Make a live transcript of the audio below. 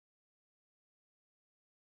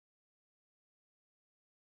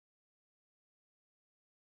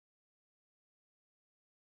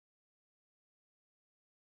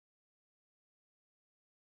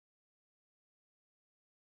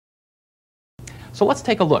So let's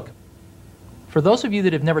take a look. For those of you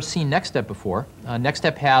that have never seen NeXTSTEP before,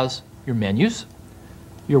 NeXTSTEP has your menus,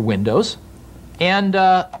 your windows, and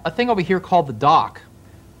a thing over here called the dock,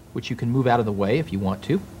 which you can move out of the way if you want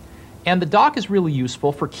to. And the dock is really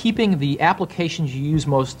useful for keeping the applications you use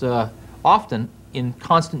most often in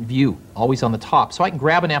constant view, always on the top. So I can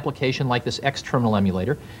grab an application like this X-Terminal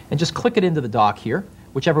emulator and just click it into the dock here,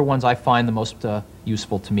 whichever ones I find the most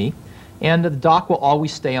useful to me. And the dock will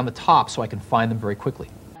always stay on the top so I can find them very quickly.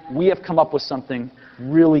 We have come up with something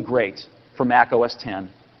really great for Mac OS X,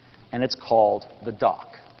 and it's called the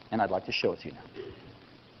dock. And I'd like to show it to you now.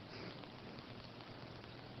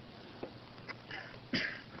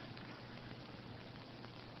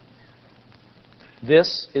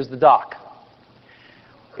 This is the dock.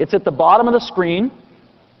 It's at the bottom of the screen.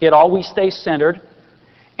 It always stays centered,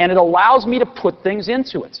 and it allows me to put things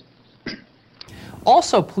into it.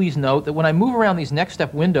 Also, please note that when I move around these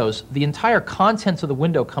NeXTSTEP windows, the entire contents of the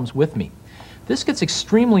window comes with me. This gets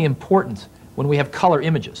extremely important when we have color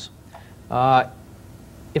images.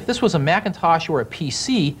 If this was a Macintosh or a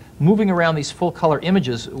PC, moving around these full-color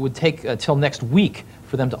images would take till next week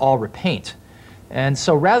for them to all repaint. And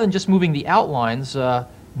so rather than just moving the outlines,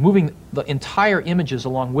 moving the entire images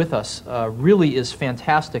along with us really is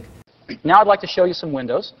fantastic. Now I'd like to show you some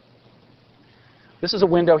windows. This is a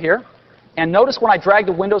window here. And notice when I drag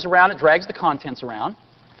the windows around, it drags the contents around.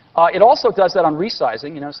 It also does that on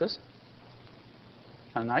resizing. You notice this?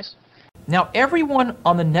 Kind of nice. Now everyone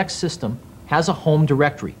on the NeXT system has a home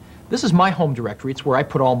directory. This is my home directory. It's where I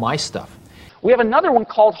put all my stuff. We have another one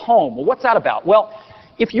called Home. Well, what's that about? Well,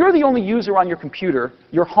 if you're the only user on your computer,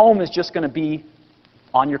 your home is just going to be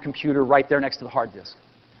on your computer right there next to the hard disk.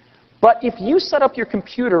 But if you set up your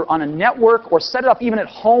computer on a network or set it up even at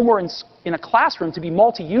home or in a classroom to be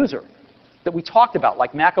multi-user that we talked about,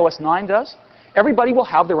 like Mac OS X does, everybody will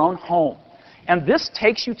have their own home. And this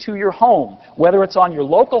takes you to your home, whether it's on your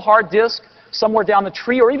local hard disk, somewhere down the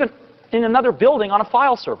tree, or even in another building on a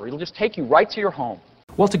file server. It'll just take you right to your home.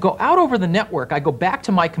 Well, to go out over the network, I go back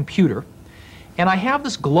to my computer, and I have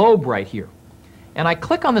this globe right here. And I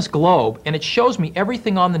click on this globe, and it shows me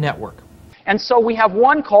everything on the network. And so we have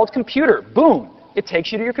one called Computer. Boom! It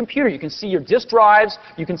takes you to your computer. You can see your disk drives.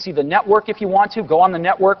 You can see the network if you want to. Go on the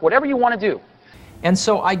network, whatever you want to do. And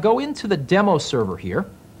so I go into the demo server here,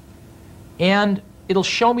 and it'll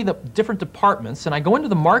show me the different departments. And I go into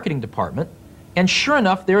the marketing department, and sure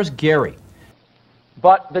enough, there's Gary.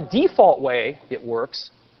 But the default way it works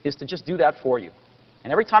is to just do that for you.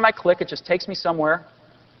 And every time I click, it just takes me somewhere.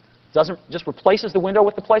 Just replaces the window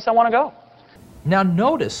with the place I want to go. Now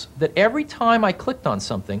notice that every time I clicked on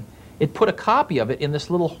something, it put a copy of it in this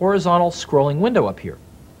little horizontal scrolling window up here.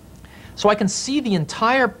 So I can see the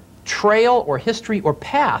entire trail or history or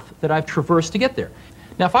path that I've traversed to get there.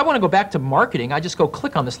 Now if I want to go back to marketing, I just go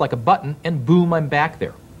click on this like a button, and boom, I'm back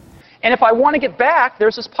there. And if I want to get back,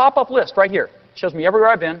 there's this pop-up list right here. It shows me everywhere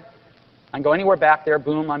I've been. I can go anywhere back there,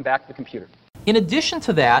 boom, I'm back to the computer. In addition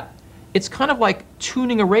to that, it's kind of like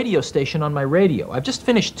tuning a radio station on my radio. I've just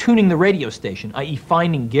finished tuning the radio station, i.e.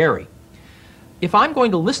 finding Gary. If I'm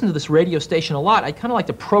going to listen to this radio station a lot, I'd kind of like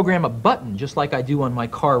to program a button just like I do on my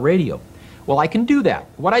car radio. Well, I can do that.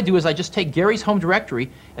 What I do is I just take Gary's home directory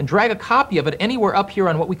and drag a copy of it anywhere up here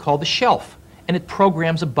on what we call the shelf, and it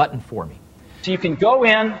programs a button for me. So you can go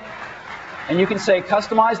in and you can say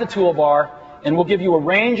customize the toolbar, and we'll give you a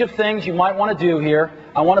range of things you might want to do here.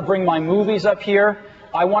 I want to bring my movies up here.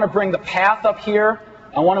 I want to bring the path up here.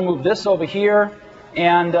 I want to move this over here,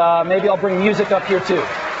 and maybe I'll bring music up here too.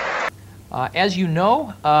 As you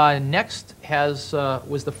know, NeXT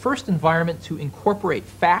was the first environment to incorporate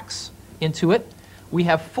fax into it. We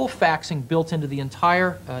have full faxing built into the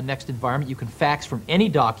entire NeXT environment. You can fax from any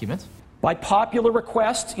document. By popular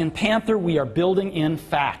request, in Panther, we are building in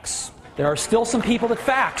fax. There are still some people that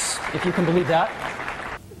fax, if you can believe that.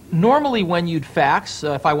 Normally when you'd fax,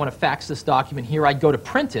 if I want to fax this document here, I'd go to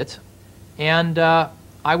print it, and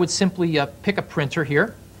I would simply pick a printer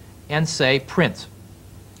here and say print.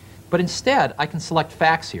 But instead, I can select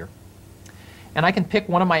fax here, and I can pick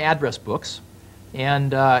one of my address books,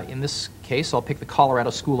 and in this case, I'll pick the Colorado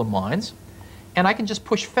School of Mines, and I can just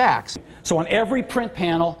push fax. So on every print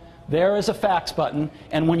panel, there is a fax button,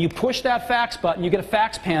 and when you push that fax button, you get a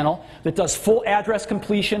fax panel that does full address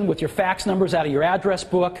completion with your fax numbers out of your address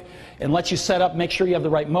book and lets you set up, make sure you have the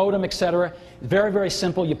right modem, etc. Very, very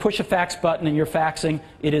simple. You push a fax button and you're faxing.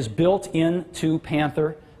 It is built into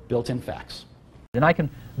Panther, built-in fax. And I can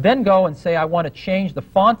then go and say I want to change the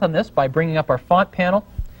font on this by bringing up our font panel.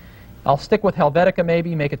 I'll stick with Helvetica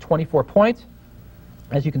maybe, make it 24 point.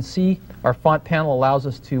 As you can see, our font panel allows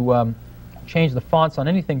us to change the fonts on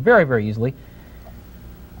anything very, very easily.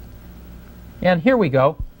 And here we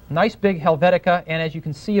go. Nice big Helvetica, and as you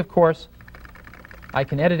can see, of course, I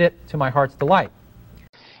can edit it to my heart's delight.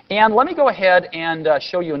 And let me go ahead and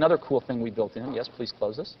show you another cool thing we built in. Yes, please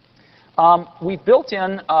close this. We've built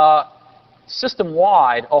in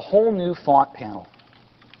system-wide a whole new font panel.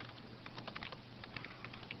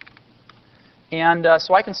 And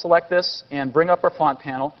so I can select this and bring up our font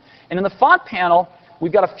panel. And in the font panel,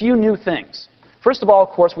 we've got a few new things. First of all, of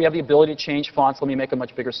course, we have the ability to change fonts. Let me make a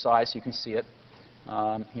much bigger size so you can see it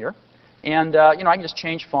here. And you know, I can just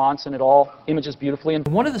change fonts, and it all images beautifully. And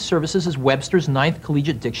one of the services is Webster's 9th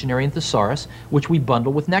Collegiate Dictionary and Thesaurus, which we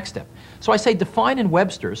bundle with NeXTSTEP. So I say define in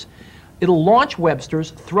Webster's. It'll launch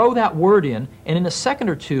Webster's, throw that word in, and in a second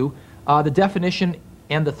or two, the definition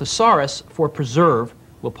and the thesaurus for preserve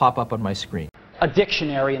will pop up on my screen. A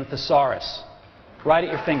dictionary and thesaurus, right at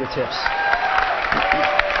your fingertips.